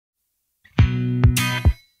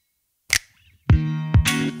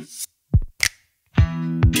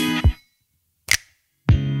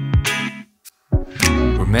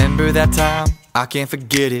Remember that time? I can't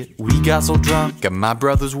forget it. We got so drunk at my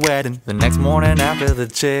brother's wedding. The next morning after the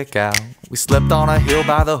checkout, we slept on a hill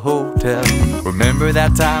by the hotel. Remember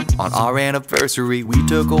that time on our anniversary? We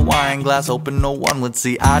took a wine glass hoping no one would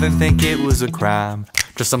see. I didn't think it was a crime,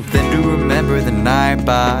 just something to remember the night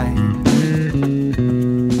by.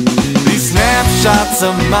 These snapshots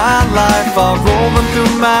of my life are rolling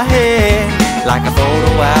through my head like a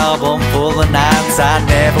photo album full of nights I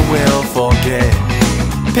never will forget.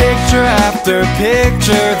 Picture after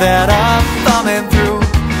picture that I'm thumbing through.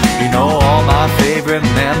 You know all my favorite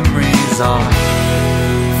memories are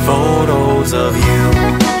photos of you.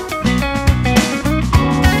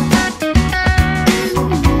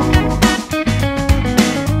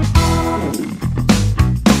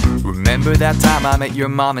 Remember that time I met your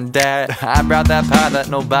mom and dad? I brought that pie that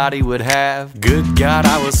nobody would have. Good God,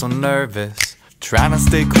 I was so nervous, trying to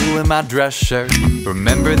stay cool in my dress shirt.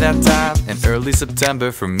 Remember that time in early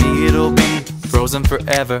September? For me it'll be frozen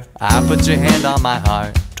forever. I put your hand on my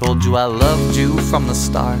heart, told you I loved you from the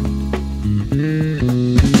start.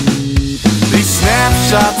 These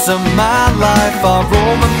snapshots of my life are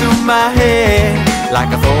rolling through my head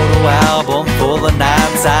like a photo album full of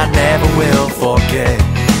nights I never will forget.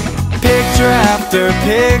 Picture after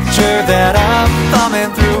picture that I'm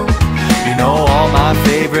thumbing through. You know all my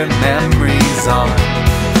favorite memories are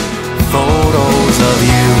photos of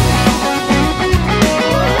you.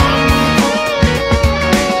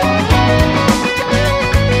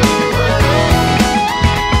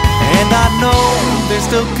 And I know there's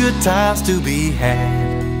still good times to be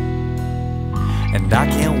had, and I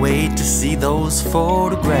can't wait to see those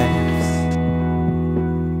photographs.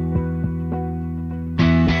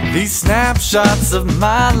 These snapshots of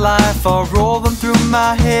my life are rolling through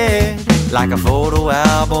my head like a photo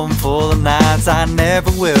album full of nights I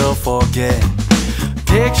never will forget.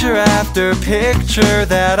 Picture after picture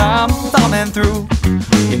that I'm thumbing through.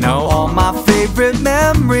 You know all my favorite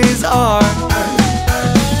memories are.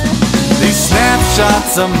 These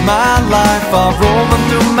snapshots of my life are rolling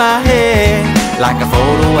through my head like a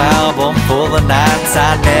photo album full of nights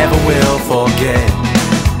I never will forget.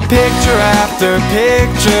 Picture after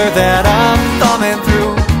picture that I'm thumbing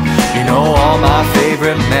through. You know all my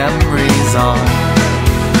favorite memories are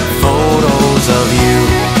photos of you.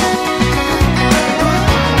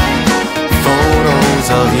 Photos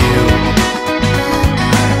of you.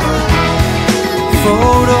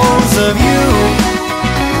 Photos of you.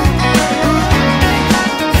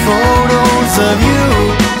 Photos of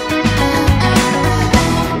you.